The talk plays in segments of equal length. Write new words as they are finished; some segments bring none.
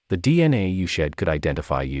The DNA you shed could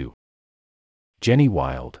identify you. Jenny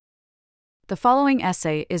Wild. The following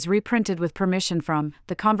essay is reprinted with permission from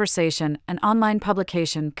The Conversation, an online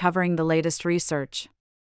publication covering the latest research.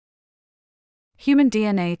 Human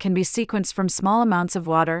DNA can be sequenced from small amounts of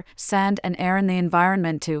water, sand, and air in the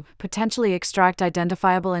environment to potentially extract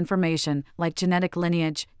identifiable information like genetic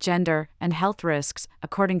lineage, gender, and health risks,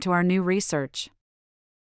 according to our new research.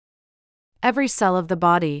 Every cell of the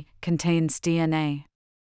body contains DNA.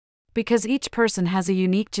 Because each person has a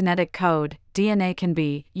unique genetic code, DNA can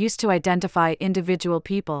be used to identify individual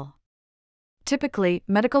people. Typically,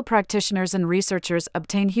 medical practitioners and researchers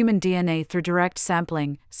obtain human DNA through direct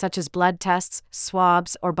sampling, such as blood tests,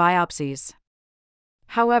 swabs, or biopsies.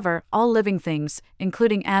 However, all living things,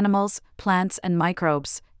 including animals, plants, and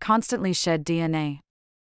microbes, constantly shed DNA.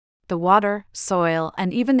 The water, soil,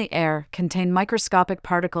 and even the air contain microscopic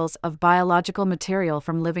particles of biological material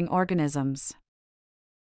from living organisms.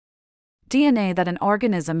 DNA that an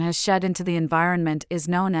organism has shed into the environment is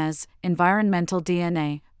known as environmental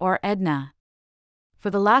DNA, or EDNA. For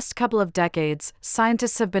the last couple of decades,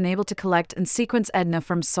 scientists have been able to collect and sequence EDNA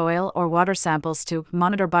from soil or water samples to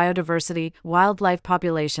monitor biodiversity, wildlife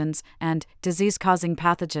populations, and disease-causing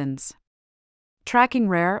pathogens. Tracking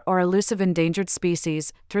rare or elusive endangered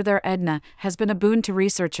species through their EDNA has been a boon to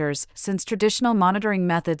researchers, since traditional monitoring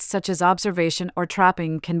methods such as observation or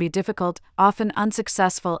trapping can be difficult, often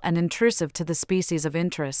unsuccessful, and intrusive to the species of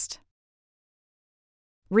interest.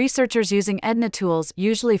 Researchers using EDNA tools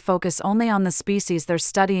usually focus only on the species they're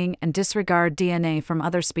studying and disregard DNA from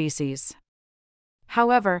other species.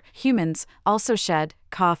 However, humans also shed,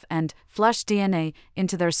 cough, and flush DNA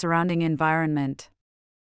into their surrounding environment.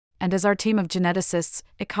 And as our team of geneticists,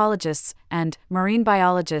 ecologists, and marine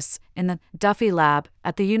biologists in the Duffy Lab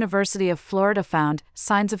at the University of Florida found,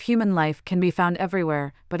 signs of human life can be found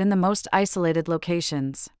everywhere, but in the most isolated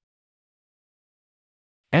locations.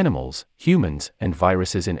 Animals, humans, and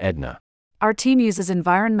viruses in EDNA. Our team uses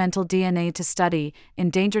environmental DNA to study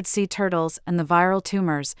endangered sea turtles and the viral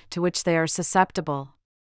tumors to which they are susceptible.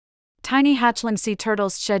 Tiny hatchling sea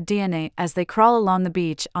turtles shed DNA as they crawl along the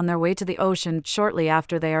beach on their way to the ocean shortly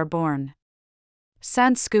after they are born.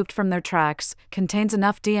 Sand scooped from their tracks contains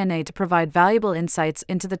enough DNA to provide valuable insights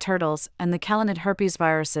into the turtles and the chalinid herpes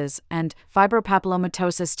viruses and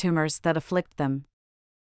fibropapillomatosis tumors that afflict them.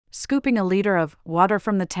 Scooping a liter of water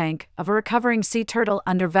from the tank of a recovering sea turtle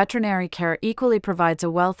under veterinary care equally provides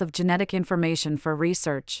a wealth of genetic information for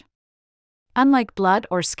research. Unlike blood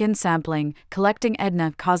or skin sampling, collecting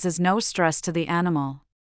EDNA causes no stress to the animal.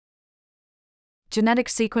 Genetic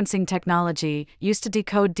sequencing technology used to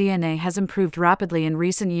decode DNA has improved rapidly in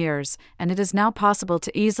recent years, and it is now possible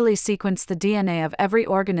to easily sequence the DNA of every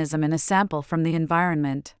organism in a sample from the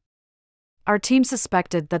environment. Our team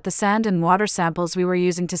suspected that the sand and water samples we were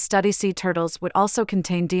using to study sea turtles would also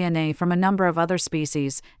contain DNA from a number of other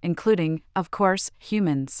species, including, of course,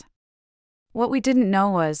 humans. What we didn't know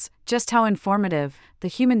was just how informative the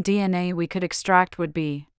human DNA we could extract would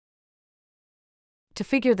be. To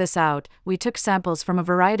figure this out, we took samples from a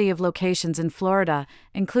variety of locations in Florida,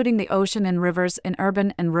 including the ocean and rivers in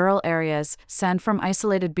urban and rural areas, sand from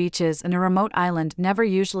isolated beaches, and a remote island never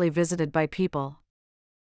usually visited by people.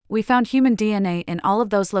 We found human DNA in all of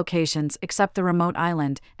those locations except the remote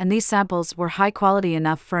island, and these samples were high quality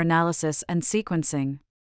enough for analysis and sequencing.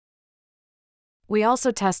 We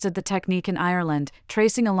also tested the technique in Ireland,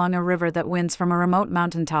 tracing along a river that winds from a remote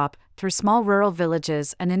mountaintop, through small rural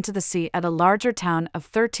villages and into the sea at a larger town of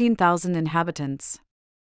 13,000 inhabitants.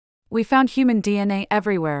 We found human DNA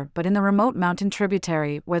everywhere but in the remote mountain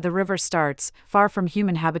tributary where the river starts, far from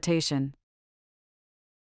human habitation.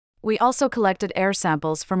 We also collected air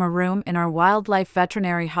samples from a room in our wildlife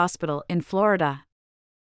veterinary hospital in Florida.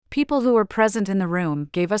 People who were present in the room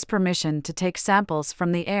gave us permission to take samples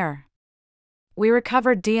from the air. We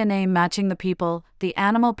recovered DNA matching the people, the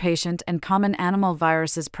animal patient, and common animal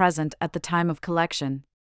viruses present at the time of collection.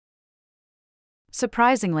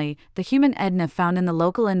 Surprisingly, the human EDNA found in the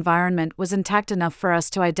local environment was intact enough for us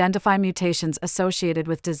to identify mutations associated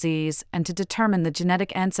with disease and to determine the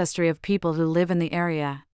genetic ancestry of people who live in the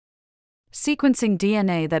area. Sequencing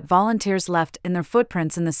DNA that volunteers left in their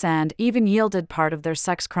footprints in the sand even yielded part of their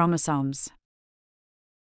sex chromosomes.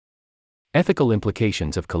 Ethical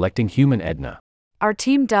implications of collecting human EDNA. Our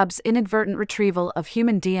team dubs inadvertent retrieval of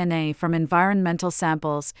human DNA from environmental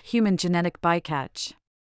samples human genetic bycatch.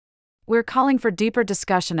 We're calling for deeper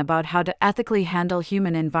discussion about how to ethically handle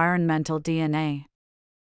human environmental DNA.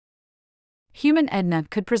 Human EDNA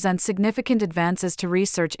could present significant advances to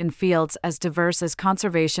research in fields as diverse as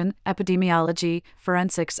conservation, epidemiology,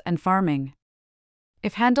 forensics, and farming.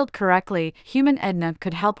 If handled correctly, human EDNA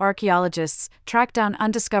could help archaeologists track down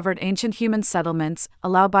undiscovered ancient human settlements,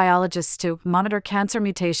 allow biologists to monitor cancer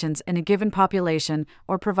mutations in a given population,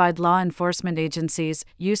 or provide law enforcement agencies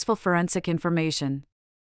useful forensic information.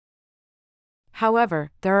 However,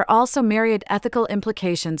 there are also myriad ethical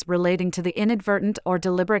implications relating to the inadvertent or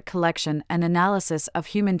deliberate collection and analysis of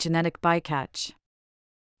human genetic bycatch.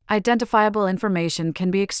 Identifiable information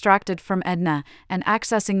can be extracted from EDNA, and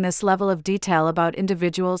accessing this level of detail about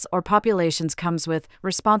individuals or populations comes with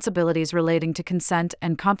responsibilities relating to consent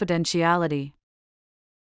and confidentiality.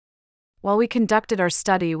 While we conducted our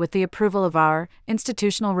study with the approval of our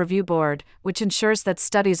Institutional Review Board, which ensures that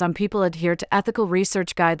studies on people adhere to ethical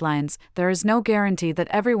research guidelines, there is no guarantee that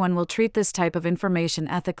everyone will treat this type of information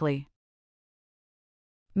ethically.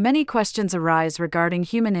 Many questions arise regarding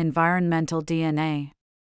human environmental DNA.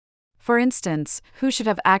 For instance, who should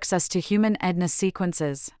have access to human EDNA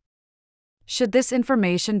sequences? Should this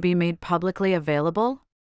information be made publicly available?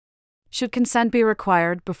 Should consent be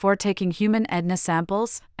required before taking human EDNA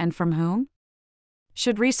samples, and from whom?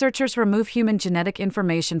 Should researchers remove human genetic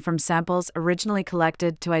information from samples originally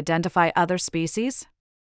collected to identify other species?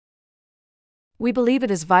 We believe it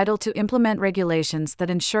is vital to implement regulations that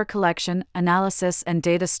ensure collection, analysis, and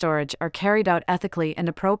data storage are carried out ethically and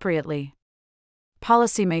appropriately.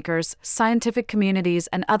 Policymakers, scientific communities,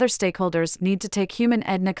 and other stakeholders need to take human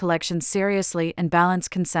EDNA collection seriously and balance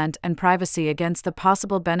consent and privacy against the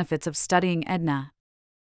possible benefits of studying EDNA.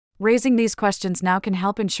 Raising these questions now can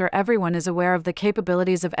help ensure everyone is aware of the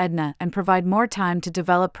capabilities of EDNA and provide more time to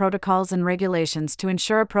develop protocols and regulations to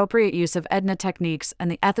ensure appropriate use of EDNA techniques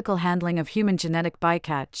and the ethical handling of human genetic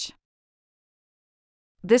bycatch.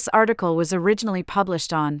 This article was originally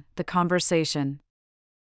published on The Conversation.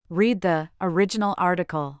 Read the original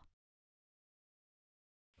article.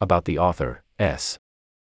 About the author, S.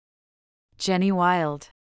 Jenny Wild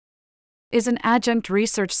is an adjunct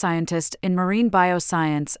research scientist in marine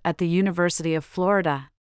bioscience at the University of Florida.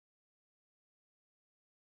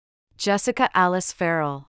 Jessica Alice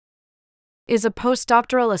Farrell is a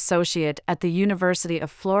postdoctoral associate at the University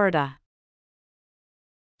of Florida.